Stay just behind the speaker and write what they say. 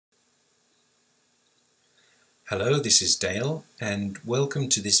Hello, this is Dale, and welcome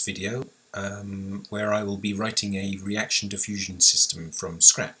to this video where I will be writing a reaction diffusion system from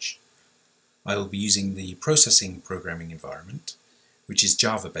scratch. I will be using the processing programming environment, which is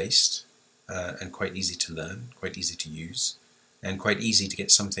Java-based and quite easy to learn, quite easy to use, and quite easy to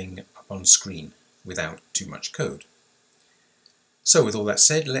get something up on screen without too much code. So with all that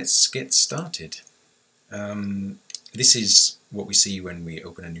said, let's get started. This is what we see when we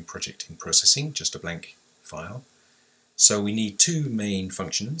open a new project in processing, just a blank file. So we need two main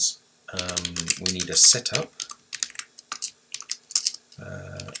functions. We need a setup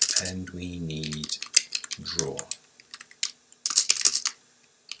and we need draw.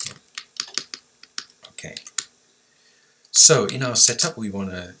 Okay. So in our setup we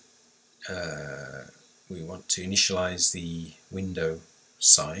want to initialize the window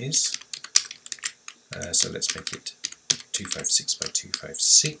size. So let's make it 256 by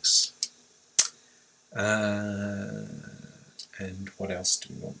 256. And what else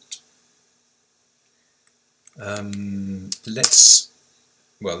do we want? Let's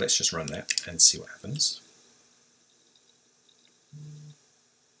just run that and see what happens.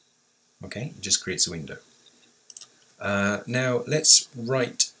 Okay, it just creates a window. Now let's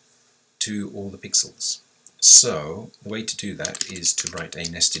write to all the pixels. So the way to do that is to write a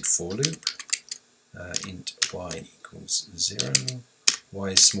nested for loop. Int y equals 0, y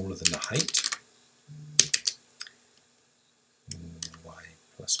is smaller than the height, y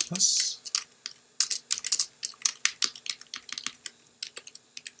plus plus,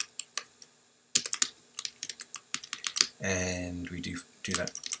 and we do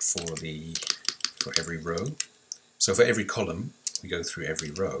that for every row. So for every column we go through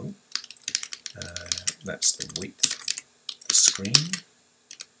every row. That's the width of the screen.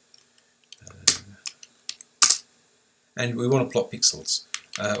 And we want to plot pixels.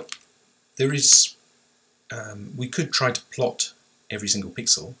 We could try to plot every single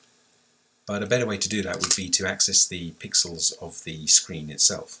pixel, but a better way to do that would be to access the pixels of the screen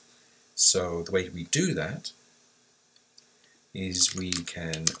itself. So the way we do that is we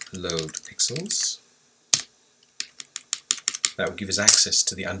can load pixels. That will give us access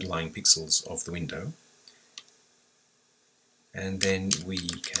to the underlying pixels of the window, and then we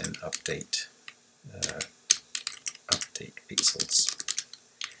can update pixels.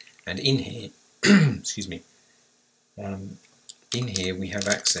 And in here, excuse me, in here we have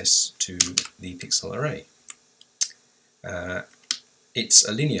access to the pixel array. It's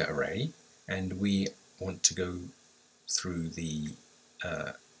a linear array, and we want to go through the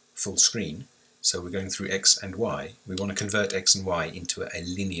full screen. So we're going through x and y. We want to convert x and y into a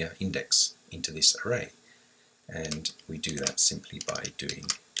linear index into this array. And we do that simply by doing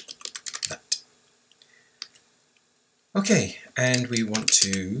that. Okay, and we want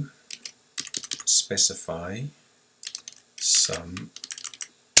to specify some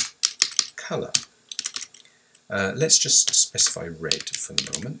color. Let's just specify red for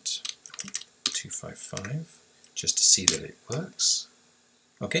the moment, 255, just to see that it works.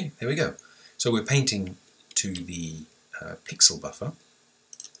 Okay, there we go. So we're painting to the pixel buffer.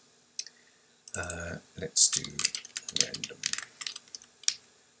 Let's do random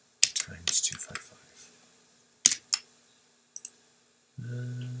times 255.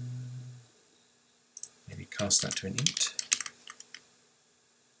 Maybe cast that to an int.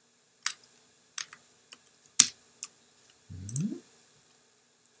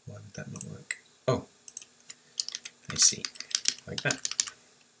 Why would that not work? Oh, I see, like that.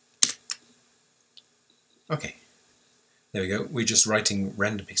 Okay, there we go. We're just writing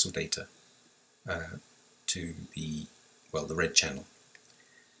random pixel data to the red channel.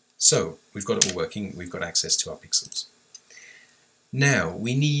 So we've got it all working. We've got access to our pixels. Now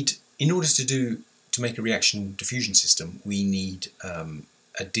we need, in order to make a reaction diffusion system, we need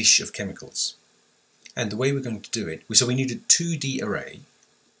a dish of chemicals. And the way we're going to do it, so we need a 2D array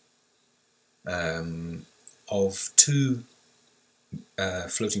of two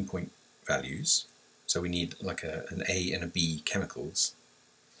floating point values. So we need like an A and a B chemicals.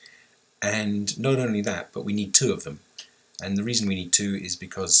 And not only that, but we need two of them. And the reason we need two is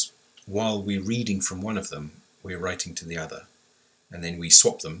because while we're reading from one of them, we're writing to the other. And then we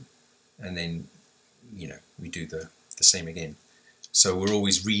swap them, and then, we do the same again. So we're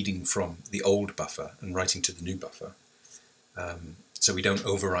always reading from the old buffer and writing to the new buffer. So we don't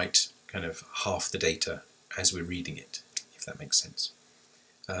overwrite kind of half the data as we're reading it, if that makes sense.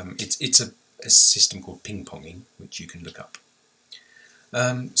 It's a system called ping-ponging, which you can look up.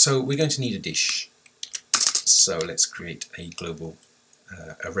 So we're going to need a dish. So let's create a global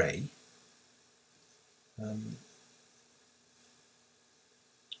array.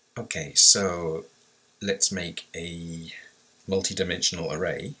 Okay, so let's make a multi-dimensional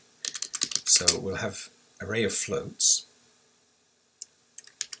array. So we'll have array of floats,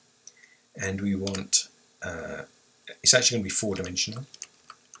 and we want, it's actually going to be 4-dimensional,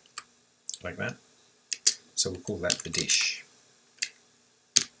 like that. So we'll call that the dish.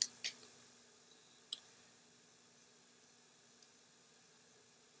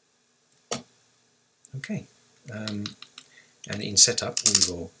 Okay, and in setup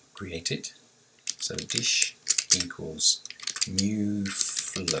we will create it. So dish equals new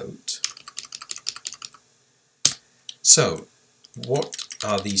float. So what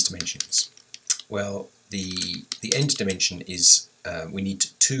are these dimensions? Well, the end dimension is we need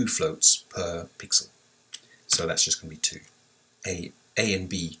 2 floats per pixel. So that's just going to be 2, A and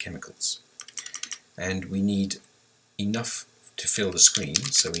B chemicals. And we need enough to fill the screen,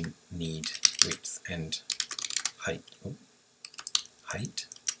 so we need width and height. Height.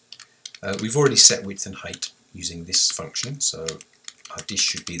 We've already set width and height using this function, so our dish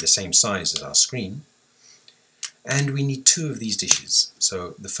should be the same size as our screen. And we need 2 of these dishes.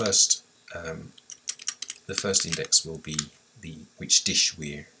 So the first index will be which dish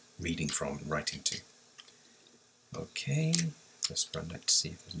we're reading from and writing to. Okay, let's run that to see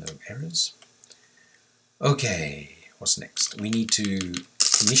if there's no errors. Okay, what's next? We need to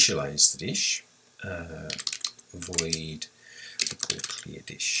initialize the dish. Void clear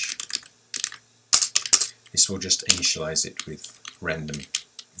dish. This will just initialize it with random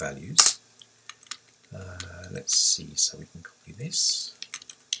values. Let's see, so we can copy this.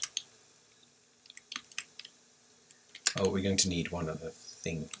 Oh, we're going to need one other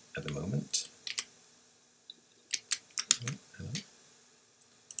thing at the moment.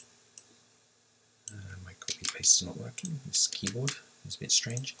 My copy paste is not working. This keyboard is a bit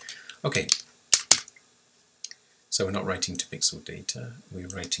strange. Okay, so we're not writing to pixel data, we're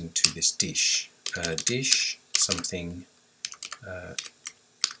writing to this dish. Dish something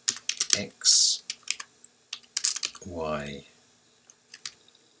x, y,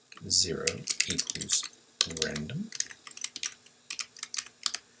 0 equals random.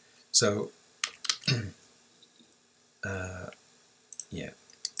 So yeah,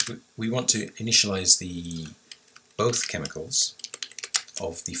 we want to initialize both chemicals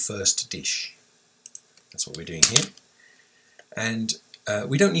of the first dish. That's what we're doing here. And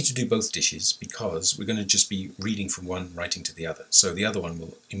we don't need to do both dishes because we're going to just be reading from one, writing to the other. So the other one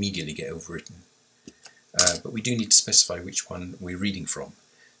will immediately get overwritten. But we do need to specify which one we're reading from.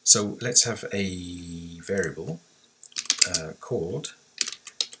 So let's have a variable called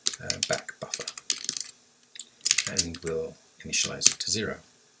back buffer, and we'll initialize it to 0.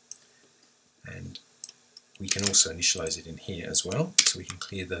 And we can also initialize it in here as well, so we can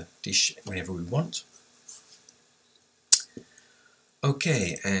clear the dish whenever we want.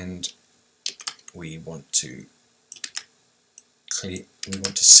 Okay, and we want to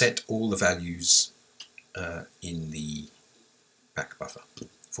set all the values in the back buffer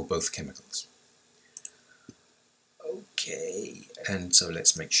for both chemicals. Okay, and so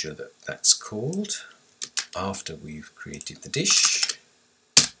let's make sure that that's called after we've created the dish.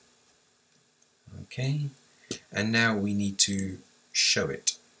 Okay, and now we need to show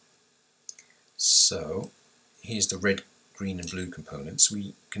it. So here's the red, green and blue components.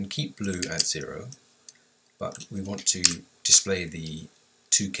 We can keep blue at 0, but we want to display the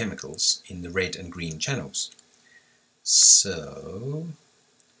 2 chemicals in the red and green channels. So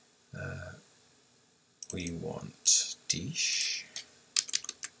we want dish,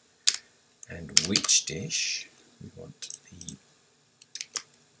 and which dish, we want the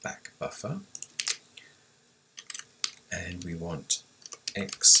back buffer, and we want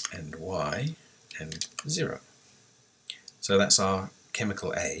x and y and 0. So that's our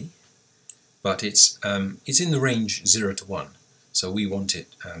chemical A, but it's in the range 0 to 1. So we want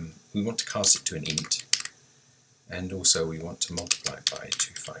it, we want to cast it to an int, and also we want to multiply it by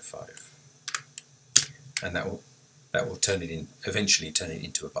 255, and that will eventually turn it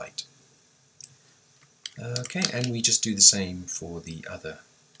into a byte. Okay, and we just do the same for the other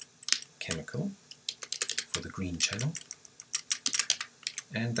chemical, for the green channel,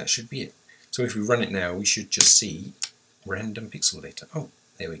 and that should be it. So if we run it now, we should just see random pixel data. Oh,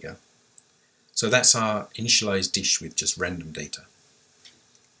 there we go. So that's our initialized dish with just random data.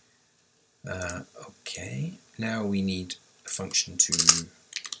 Okay, now we need a function to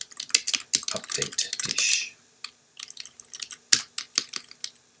update dish.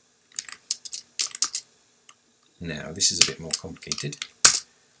 Now this is a bit more complicated.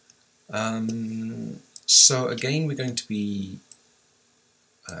 So again, we're going to be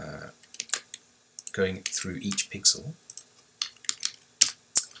going through each pixel.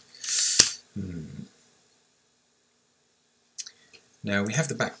 Now we have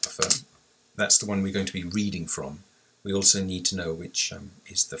the back buffer, that's the one we're going to be reading from. We also need to know which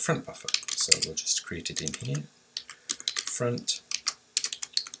is the front buffer, so we'll just create it in here. Front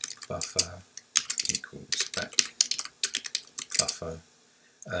buffer equals back buffer,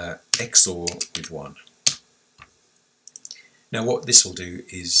 XOR with 1. Now what this will do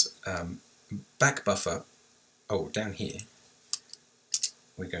is back buffer, down here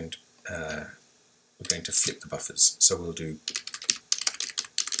we're going to flip the buffers, so we'll do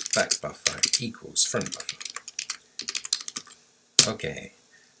back buffer equals front buffer. Okay,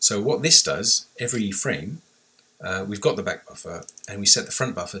 so what this does, every frame we've got the back buffer and we set the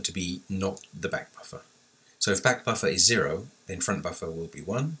front buffer to be not the back buffer. So if back buffer is 0, then front buffer will be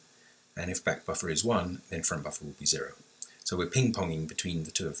 1, and if back buffer is 1, then front buffer will be 0. So we're ping-ponging between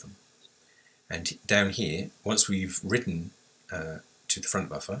the two of them. And down here, once we've written to the front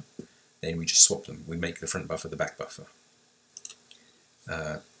buffer, then we just swap them. We make the front buffer the back buffer.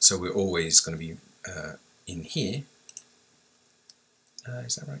 So we're always going to be in here.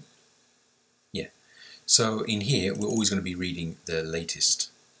 Is that right? Yeah. So in here, we're always going to be reading the latest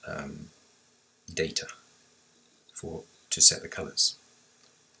data to set the colors.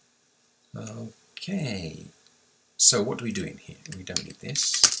 Okay. So what do we do in here? We don't need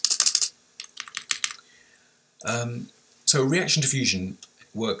this. So reaction diffusion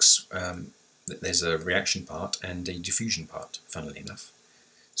works, there's a reaction part and a diffusion part, funnily enough.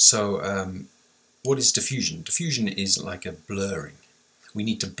 So what is diffusion? Diffusion is like a blurring. We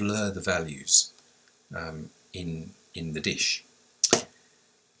need to blur the values in the dish.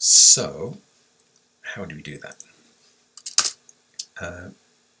 So how do we do that?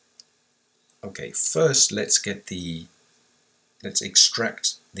 Okay, first let's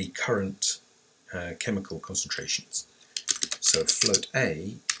extract the current chemical concentrations. So float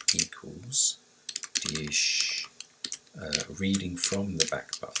A equals dish reading from the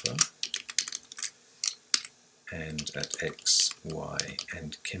back buffer, and at X, Y,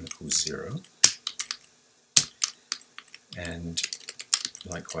 and chemical 0, and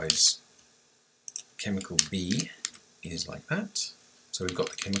likewise chemical B is like that. So we've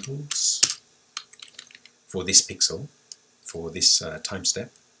got the chemicals for this pixel, for this time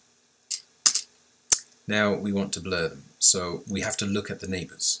step. Now we want to blur them, so we have to look at the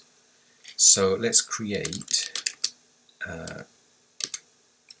neighbours. So let's create a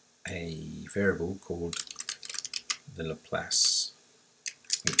variable called the Laplace,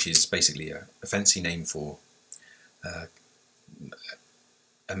 which is basically a fancy name for a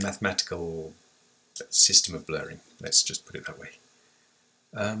mathematical system of blurring. Let's just put it that way.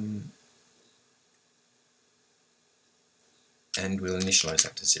 And we'll initialize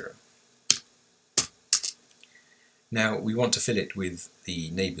that to 0. Now we want to fill it with the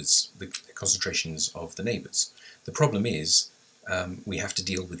neighbours, the concentrations of the neighbours. The problem is we have to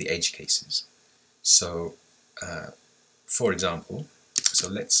deal with the edge cases. So for example, so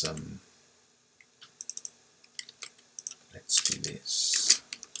let's do this.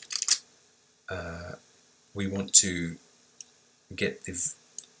 We want to get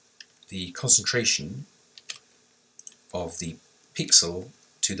the concentration of the pixel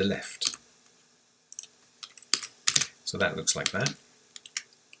to the left. So that looks like that.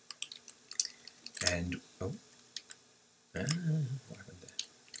 And what happened there?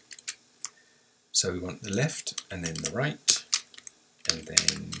 So we want the left and then the right and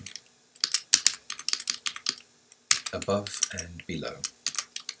then above and below.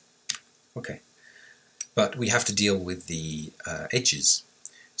 Okay, but we have to deal with the edges.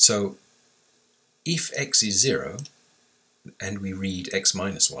 So if x is 0 and we read x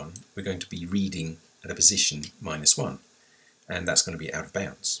minus 1, we're going to be reading at a position -1, and that's going to be out of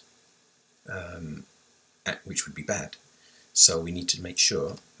bounds, which would be bad. So we need to make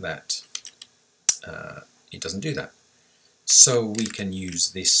sure that it doesn't do that. So we can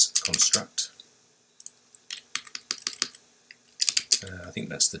use this construct. I think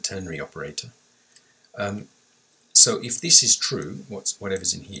that's the ternary operator. So if this is true,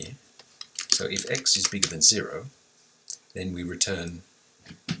 whatever's in here, so if x is bigger than 0, then we return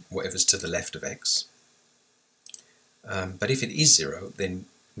whatever's to the left of x. But if it is 0, then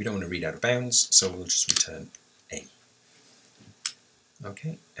we don't want to read out of bounds, so we'll just return A.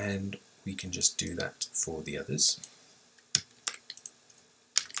 Okay, and we can just do that for the others.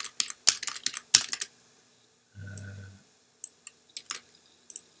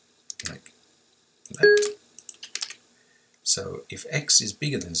 Like that. So if x is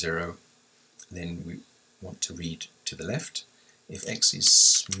bigger than 0, then we want to read to the left. If x is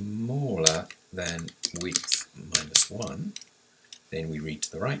smaller than width -1, then we read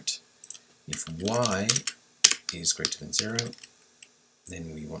to the right. If y is greater than 0,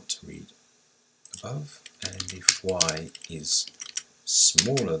 then we want to read above, and if y is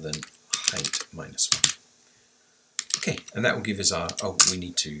smaller than height minus 1. Okay, and that will give us our, oh, we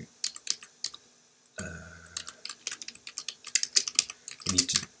need to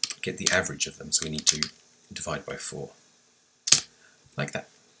get the average of them, so we need to divide by 4, like that.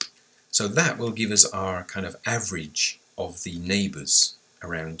 So that will give us our kind of average of the neighbours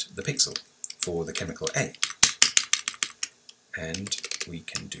around the pixel for the chemical A. And we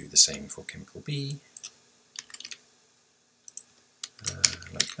can do the same for chemical B,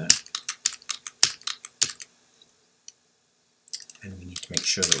 like that. And we need to make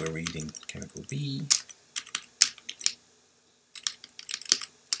sure that we're reading chemical B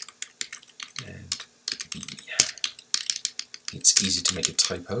and B. It's easy to make a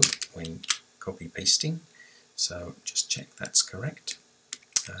typo when copy pasting, so just check that's correct.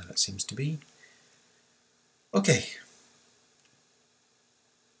 That seems to be. Okay.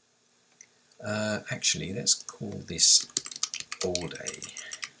 Actually, let's call this old A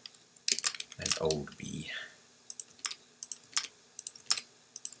and old B.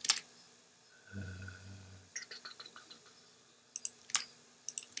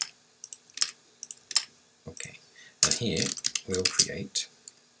 Okay, and here we'll create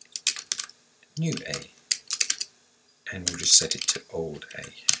new A, and we'll just set it to old A.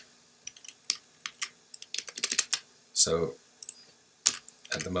 So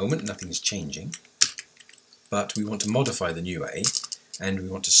at the moment nothing is changing, but we want to modify the new A, and we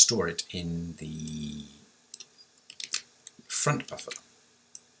want to store it in the front buffer.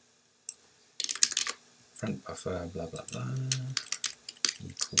 Front buffer blah blah blah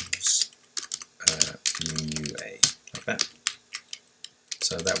equals new A, like that.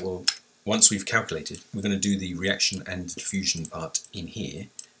 So that will, once we've calculated, we're going to do the reaction and diffusion part in here.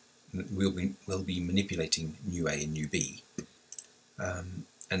 We'll be manipulating new A and new B, and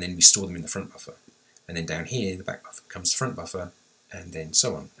then we store them in the front buffer. And then down here, the back buffer becomes the front buffer, and then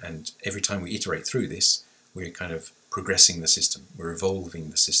so on. And every time we iterate through this, we're kind of progressing the system. We're evolving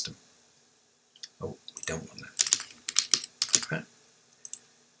the system. Oh, we don't want that. Like that.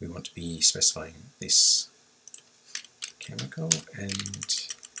 We want to be specifying this chemical and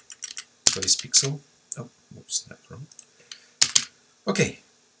for this pixel. Oh, whoops, that's wrong. Okay.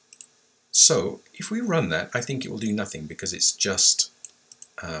 So if we run that, I think it will do nothing because it's just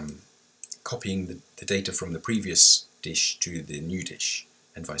copying the data from the previous dish to the new dish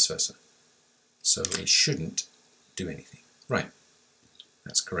and vice versa. So it shouldn't do anything. Right,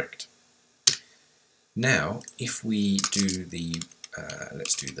 that's correct. Now if we do the,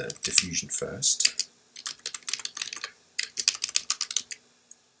 let's do the diffusion first.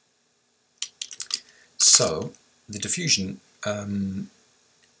 So the diffusion,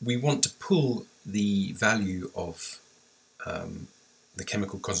 we want to pull the value of the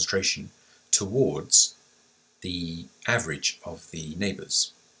chemical concentration towards the average of the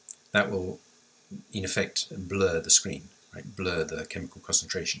neighbours. That will, in effect, blur the screen, right? Blur the chemical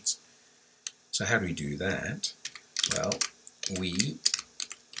concentrations. So how do we do that? Well, we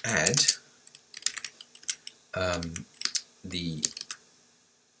add the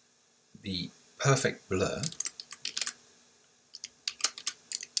perfect blur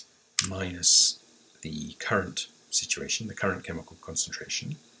minus the current situation, the current chemical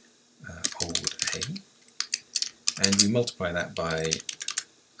concentration, old A, and we multiply that by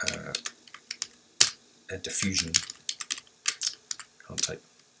a diffusion, can't type,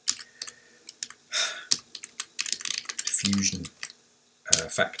 diffusion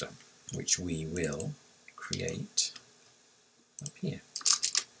factor, which we will create up here.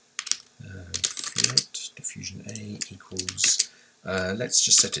 Float diffusion A equals, let's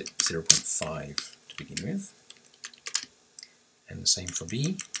just set it 0.5 to begin with, and the same for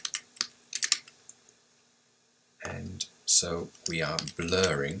B. And so we are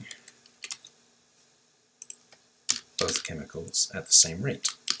blurring both chemicals at the same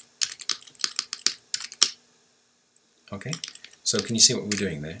rate. Okay, so can you see what we're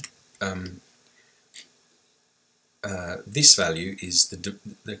doing there? This value is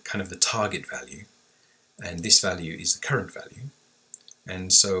the kind of the target value, and this value is the current value,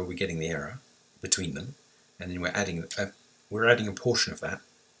 and so we're getting the error between them, and then we're adding a portion of that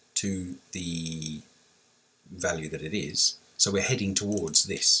to the value that it is, so we're heading towards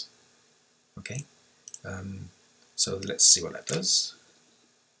this. Okay, so let's see what that does,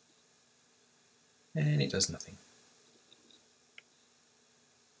 and it does nothing.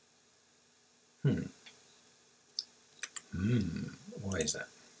 Why is that?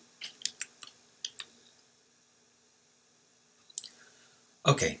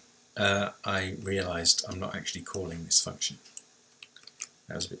 Okay, I realized I'm not actually calling this function.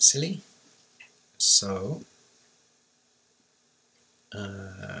 That was a bit silly. So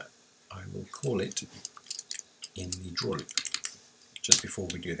I will call it in the draw loop just before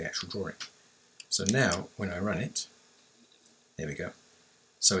we do the actual drawing. So now when I run it, there we go.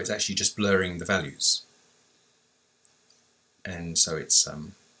 So it's actually just blurring the values, and so it's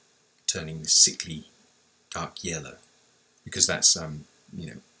turning this sickly dark yellow, because that's 0.5,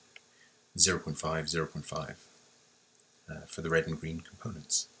 0.5 for the red and green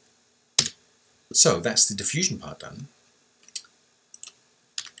components. So that's the diffusion part done.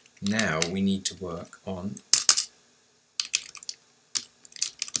 Now we need to work on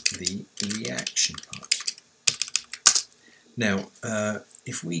the reaction part. Now,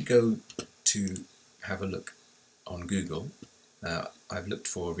 if we go to have a look on Google, I've looked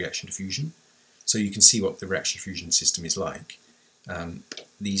for reaction diffusion, so you can see what the reaction diffusion system is like.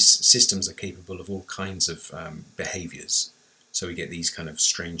 These systems are capable of all kinds of behaviors. So we get these kind of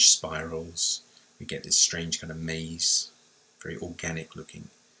strange spirals, we get this strange kind of maze, very organic looking.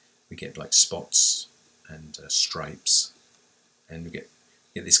 We get like spots and stripes, and we get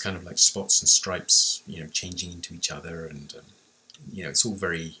this kind of like spots and stripes, changing into each other, and it's all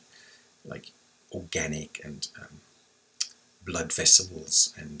very like organic, and blood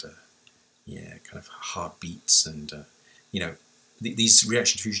vessels, and kind of heartbeats, and these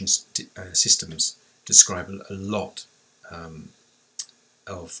reaction diffusion systems describe a lot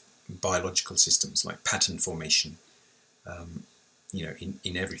of biological systems, like pattern formation.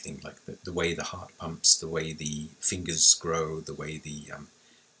 In everything, like the way the heart pumps, the way the fingers grow, the way the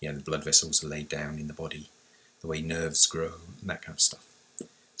blood vessels are laid down in the body, the way nerves grow, and that kind of stuff.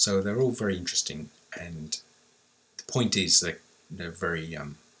 So they're all very interesting, and the point is that they're very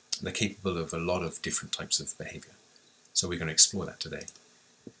they're capable of a lot of different types of behavior. So we're going to explore that today.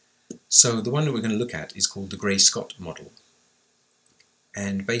 So the one that we're going to look at is called the Gray-Scott model,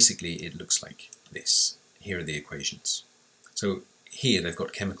 and basically it looks like this. Here are the equations. So here they've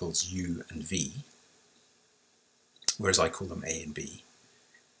got chemicals U and V, whereas I call them A and B.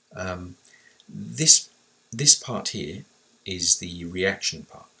 This part here is the reaction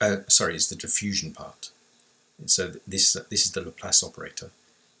part. Is the diffusion part. So this is the Laplace operator.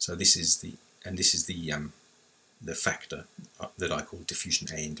 So this is the factor that I call diffusion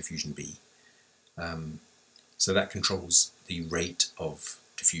A and diffusion B. So that controls the rate of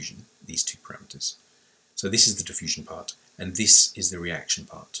diffusion, these two parameters. So this is the diffusion part, and this is the reaction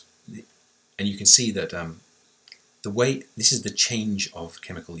part. And you can see that this is the change of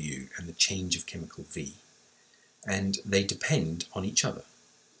chemical U and the change of chemical V, and they depend on each other.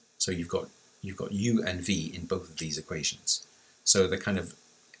 So you've got U and V in both of these equations. So they're kind of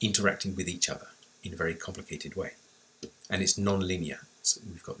interacting with each other in a very complicated way, and it's non-linear. So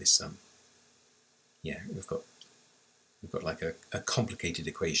we've got this we've got like a complicated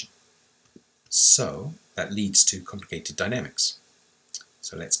equation. So that leads to complicated dynamics.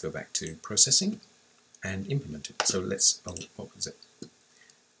 So let's go back to processing and implement it. So what was it?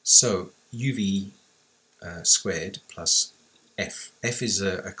 So UV squared plus F. F is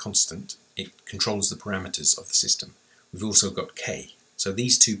a constant. It controls the parameters of the system. We've also got K. So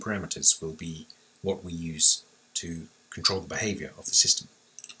these two parameters will be what we use to control the behavior of the system.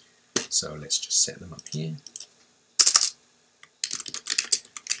 So let's just set them up here.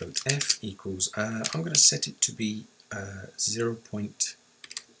 Float F equals, I'm going to set it to be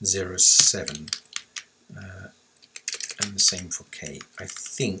 0.07, and the same for K. I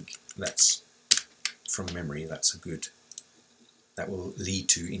think that's, from memory, that will lead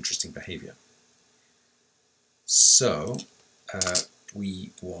to interesting behavior. So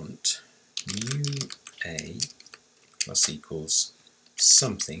we want UA plus equals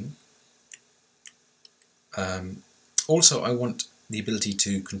something. Also, I want the ability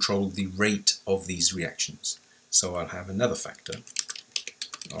to control the rate of these reactions. So I'll have another factor.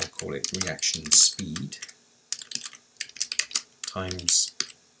 I'll call it reaction speed times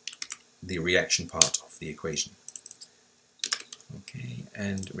the reaction part of the equation. Okay,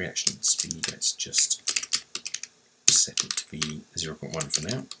 and reaction speed, let's just set it to be 0.1 for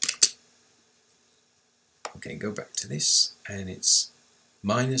now. Okay, go back to this, and it's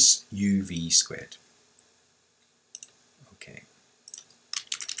minus UV squared. Okay,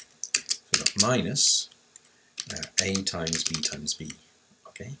 so we've got minus A times B times B.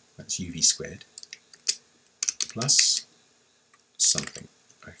 Okay, that's UV squared, plus something,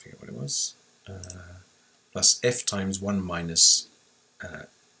 I forget what it was, plus F times 1 minus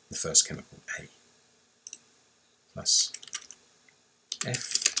the first chemical, A, plus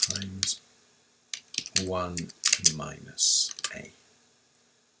F times 1 minus A.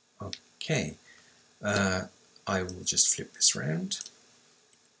 Okay, I will just flip this round.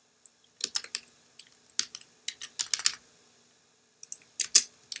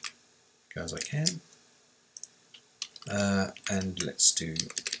 go as I can. And let's do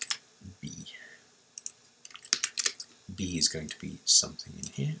B. B is going to be something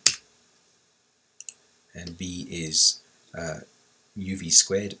in here. And B is uv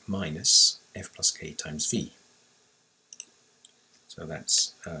squared minus f plus k times v. So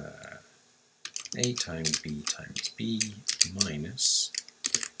that's a times b minus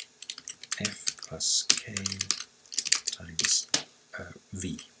f plus k times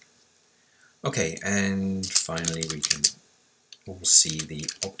v. Okay, and finally we can all see the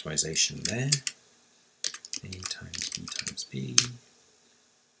optimization there. A times b.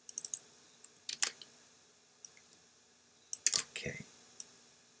 Okay,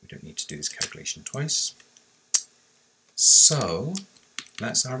 we don't need to do this calculation twice. So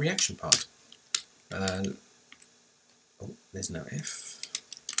that's our reaction part. Oh, there's no F.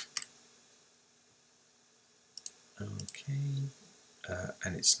 Okay,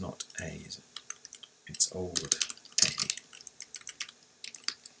 and it's not A, is it? It's old A.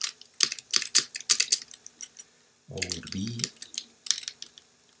 Old B.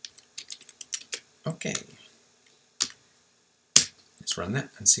 Okay. Let's run that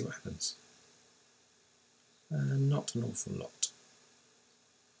and see what happens. Not an awful lot.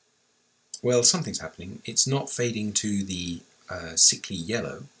 Well, something's happening. It's not fading to the sickly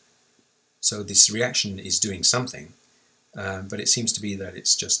yellow, so this reaction is doing something, but it seems to be that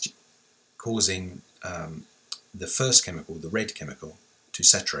it's just causing the first chemical, the red chemical, to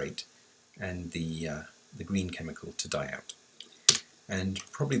saturate and the green chemical to die out. And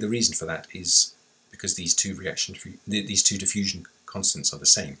probably the reason for that is because these two diffusion constants are the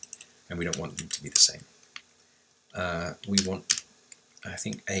same, and we don't want them to be the same. We want, I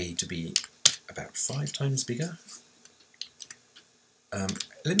think, A to be about 5 times bigger.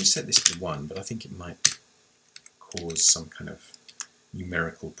 Let me set this to 1, but I think it might cause some kind of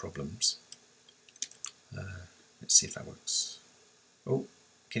numerical problems. Let's see if that works. Oh,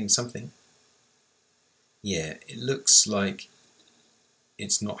 getting something. Yeah, it looks like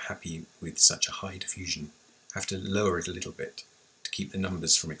it's not happy with such a high diffusion. I have to lower it a little bit to keep the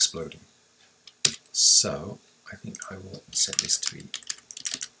numbers from exploding. So I think I will set this to be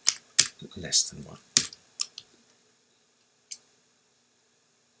less than 1.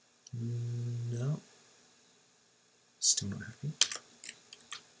 No, still not happy.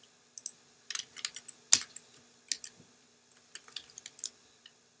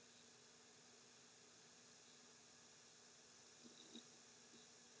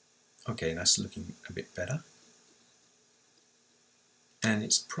 Okay, that's looking a bit better. And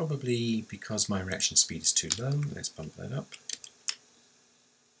it's probably because my reaction speed is too low. Let's bump that up.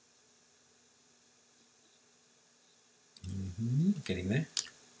 Getting there.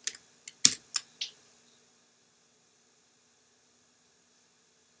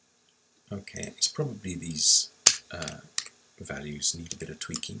 Okay, it's probably these values need a bit of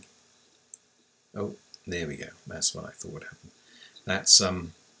tweaking. Oh, there we go. That's what I thought would happen. That's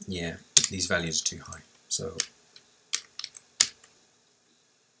yeah, these values are too high. So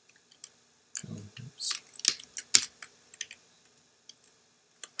oops.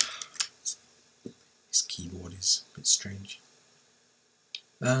 This keyboard is a bit strange.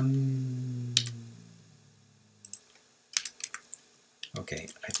 Okay,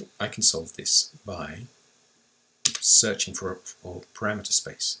 I think I can solve this by searching for parameter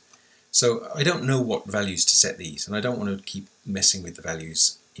space. So I don't know what values to set these, and I don't want to keep messing with the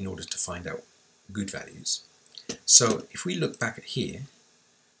values in order to find out good values. So if we look back at here,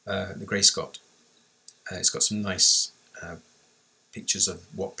 the Gray-Scott, it's got some nice pictures of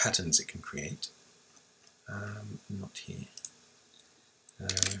what patterns it can create. Not here.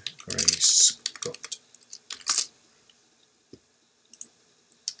 Gray-Scott.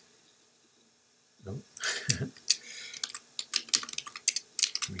 No.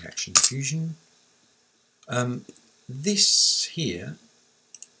 Reaction-diffusion. This here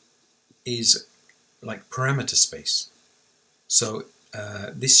is like parameter space. So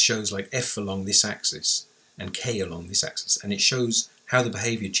this shows like F along this axis and K along this axis, and it shows how the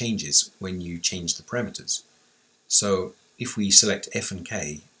behavior changes when you change the parameters. So if we select F and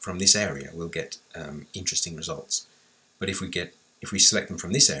K from this area, we'll get interesting results. But if we select them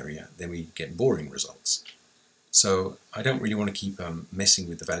from this area, then we get boring results. So I don't really want to keep messing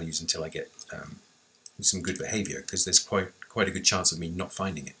with the values until I get some good behavior, because there's quite a good chance of me not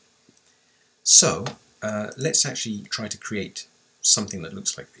finding it. So let's actually try to create something that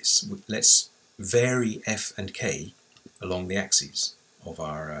looks like this. Let's vary F and K along the axes of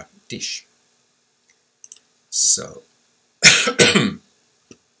our dish. So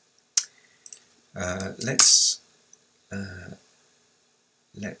let's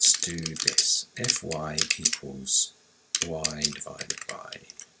let's do this. Fy equals y divided by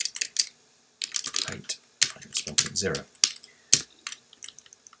 8 minus 1.0.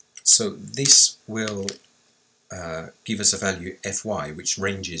 So this will give us a value Fy which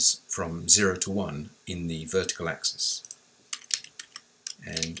ranges from 0 to 1 in the vertical axis.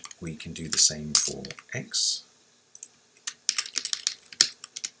 And we can do the same for x.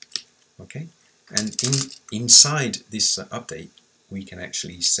 Okay, and inside this update we can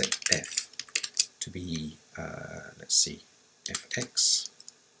actually set f to be, let's see, fx.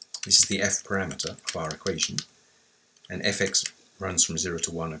 This is the f parameter of our equation, and fx runs from 0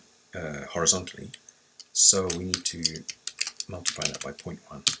 to 1 horizontally, so we need to multiply that by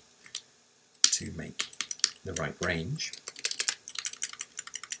 0.1 to make the right range.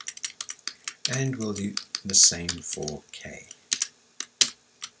 And we'll do the same for k.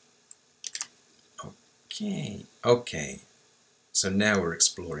 Okay, so now we're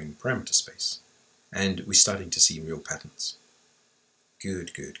exploring parameter space, and we're starting to see real patterns.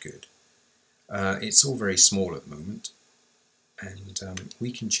 Good. It's all very small at the moment, and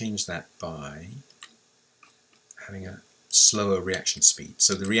we can change that by having a slower reaction speed.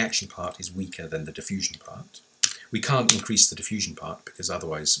 So the reaction part is weaker than the diffusion part. We can't increase the diffusion part because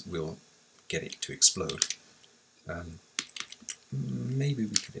otherwise we'll get it to explode. Maybe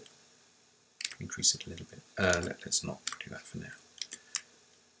we could increase it a little bit. Let's not do that for now.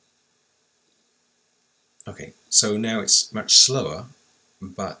 Okay, so now it's much slower,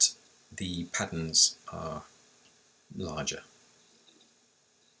 but the patterns are larger.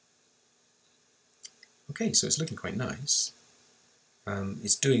 Okay, so it's looking quite nice.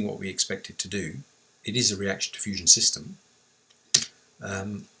 It's doing what we expect it to do. It is a reaction diffusion system.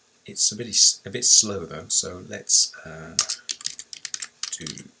 It's a bit slow though, so let's do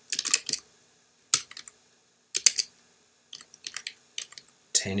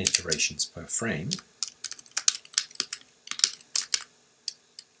 10 iterations per frame.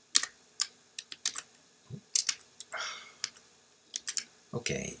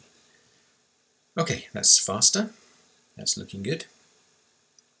 Okay, that's faster. That's looking good.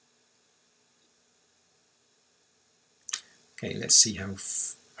 Okay, let's see how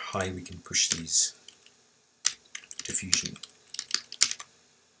high we can push these diffusion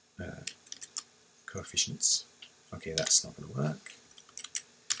coefficients. Okay, that's not going to work.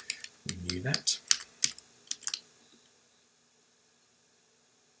 We knew that.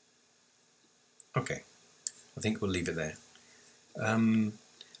 Okay, I think we'll leave it there.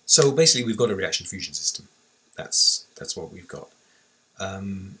 So basically we've got a reaction diffusion system. That's what we've got.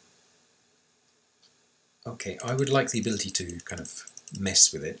 Okay, I would like the ability to kind of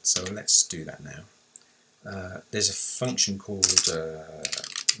mess with it, so let's do that now. There's a function called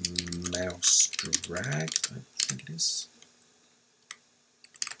mouse drag, I think it is.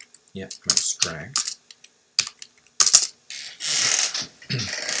 Yeah, mouse drag.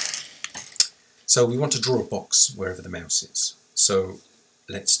 So we want to draw a box wherever the mouse is. So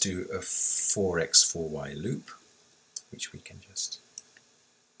let's do a 4x 4y loop, which we can just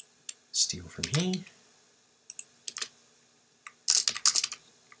steal from here.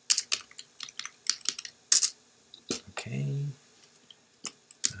 Okay,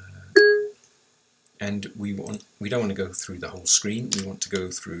 and we don't want to go through the whole screen. We want to go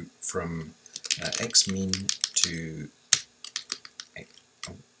through from xmin to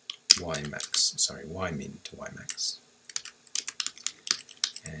ymax. Sorry, ymin to ymax,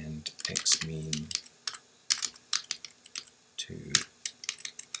 and xmin to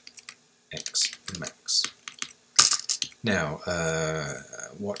xmax. Now,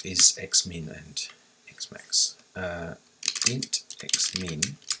 what is xmin and xmax? Int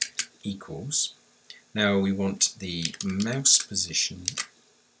xmin equals, now we want the mouse position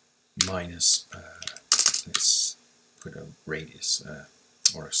minus, let's put a radius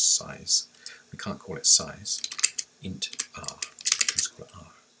or a size. We can't call it size. Int r. Let's call it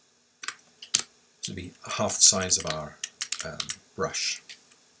r. This will be half the size of our brush.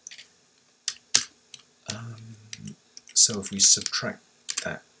 So if we subtract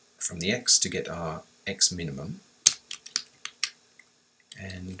that from the x to get our x minimum,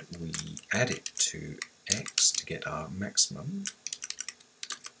 and we add it to x to get our maximum,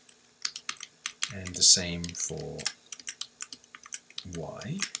 and the same for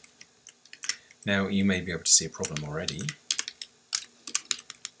y. Now you may be able to see a problem already.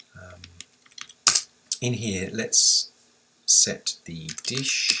 In here, let's set the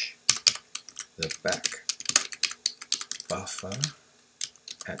dish, the back buffer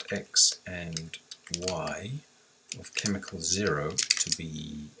at x and y of chemical 0 to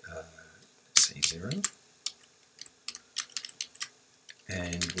be, let's say 0,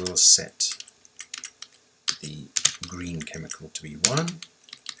 and we'll set the green chemical to be 1.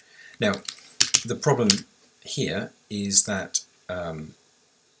 Now, the problem here is that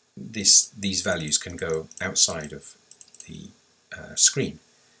these values can go outside of the screen,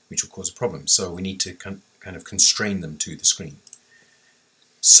 which will cause a problem. So we need to kind of constrain them to the screen.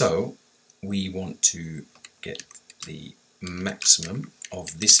 So we want to get the maximum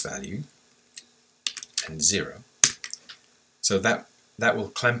of this value and 0. So that will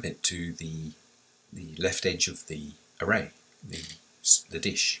clamp it to the left edge of the array, the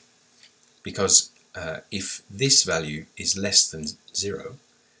dish. Because if this value is less than 0,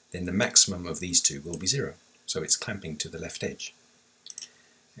 then the maximum of these two will be 0. So it's clamping to the left edge.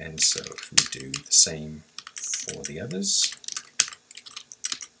 And so if we do the same for the others,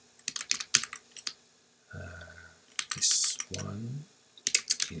 this one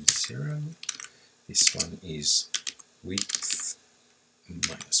is 0, this one is width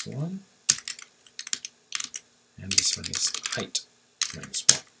 -1, and this one is height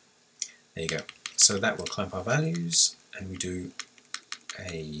 -1. There you go. So that will clamp our values, and we do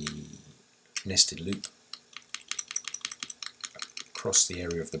a nested loop across the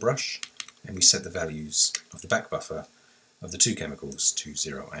area of the brush, and we set the values of the back buffer of the two chemicals to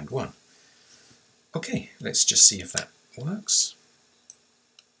 0 and 1. Okay, let's just see if that works.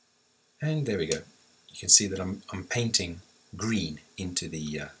 And there we go. You can see that I'm painting green into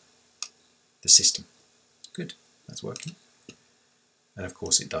the system. Good, that's working. And of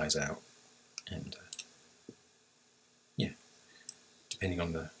course it dies out. And yeah, depending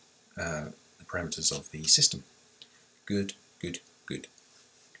on the parameters of the system. Good, good, good.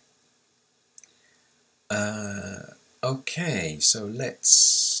 Okay, so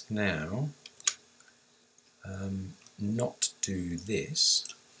let's now not do this.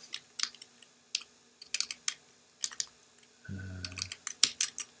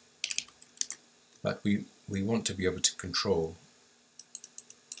 But we want to be able to control.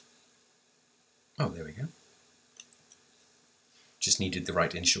 Oh, there we go. Just needed the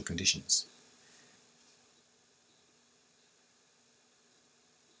right initial conditions.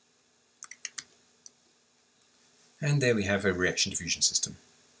 And there we have a reaction diffusion system.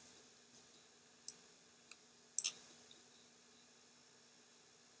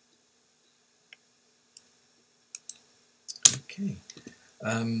 Okay,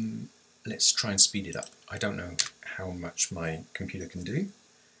 let's try and speed it up. I don't know how much my computer can do,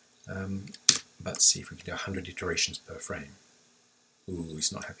 but see if we can do 100 iterations per frame. Ooh,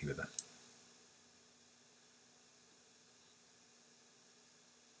 it's not happy with that.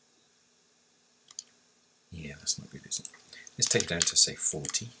 Yeah, that's not good, is it? Let's take it down to, say,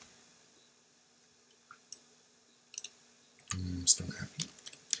 40. Still not happy.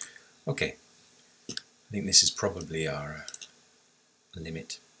 Okay, I think this is probably our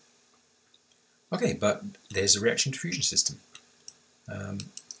limit. Okay, but there's a reaction diffusion system.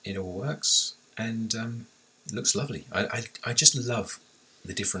 It all works, and it looks lovely. I just love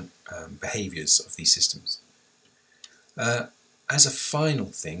the different behaviors of these systems. As a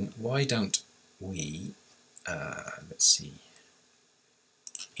final thing, why don't we, let's see,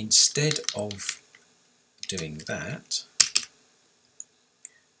 instead of doing that,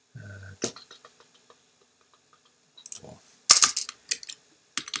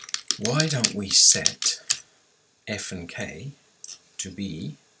 why don't we set F and K to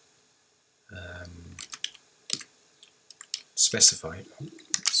be specified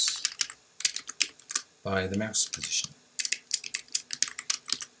by the mouse position.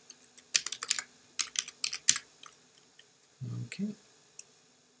 Okay.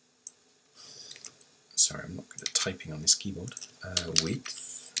 Sorry, I'm not good at typing on this keyboard.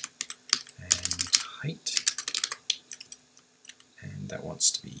 Width and height, and that wants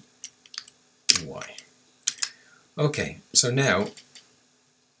to be Y. Okay, so now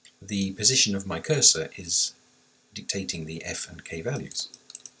the position of my cursor is dictating the F and K values.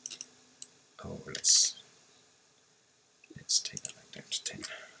 Oh, let's take that back down to 10.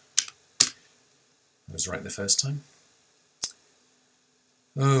 I was right the first time.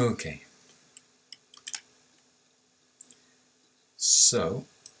 Okay. So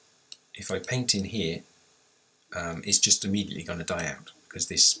if I paint in here, it's just immediately going to die out because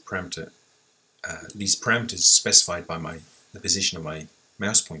this parameter, these parameters specified by the position of my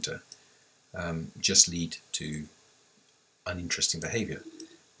mouse pointer just lead to uninteresting behavior.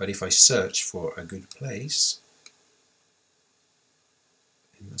 But if I search for a good place,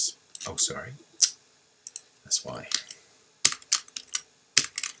 it must, oh sorry, that's why.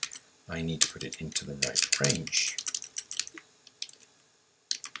 I need to put it into the right range.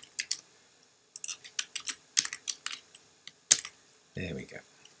 There we go.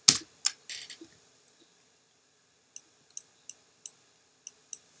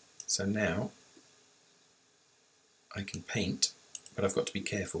 So now I can paint, but I've got to be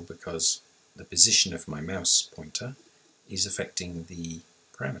careful because the position of my mouse pointer is affecting the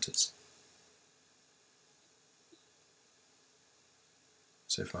parameters.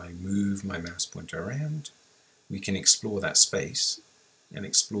 So if I move my mouse pointer around, we can explore that space and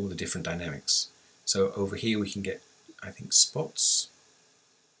explore the different dynamics. So over here we can get, I think, spots,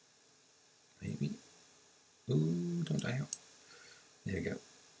 maybe. Ooh, don't die out. There we go.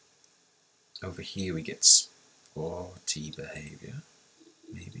 Over here we get spotty behavior,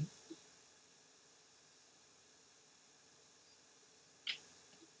 maybe.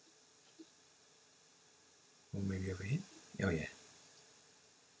 Or maybe over here. Oh yeah.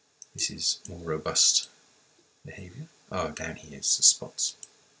 This is more robust behavior. Oh, down here is the spots.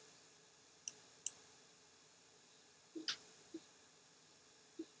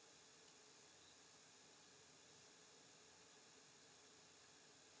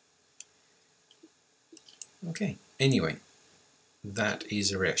 Okay, anyway, that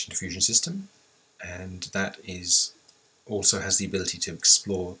is a reaction diffusion system, and that is also has the ability to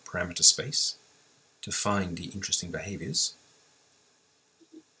explore parameter space to find the interesting behaviors.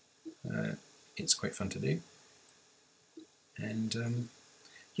 It's quite fun to do, and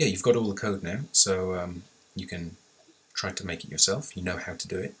yeah, you've got all the code now, so you can try to make it yourself. You know how to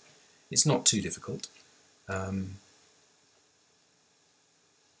do it. It's not too difficult, and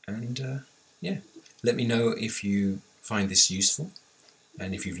yeah, let me know if you find this useful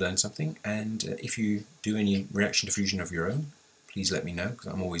and if you've learned something, and if you do any reaction diffusion of your own, please let me know, because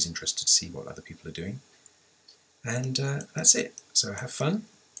I'm always interested to see what other people are doing. And that's it. So have fun,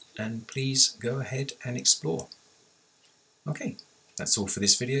 and please go ahead and explore. Okay, that's all for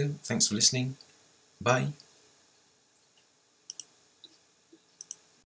this video. Thanks for listening. Bye.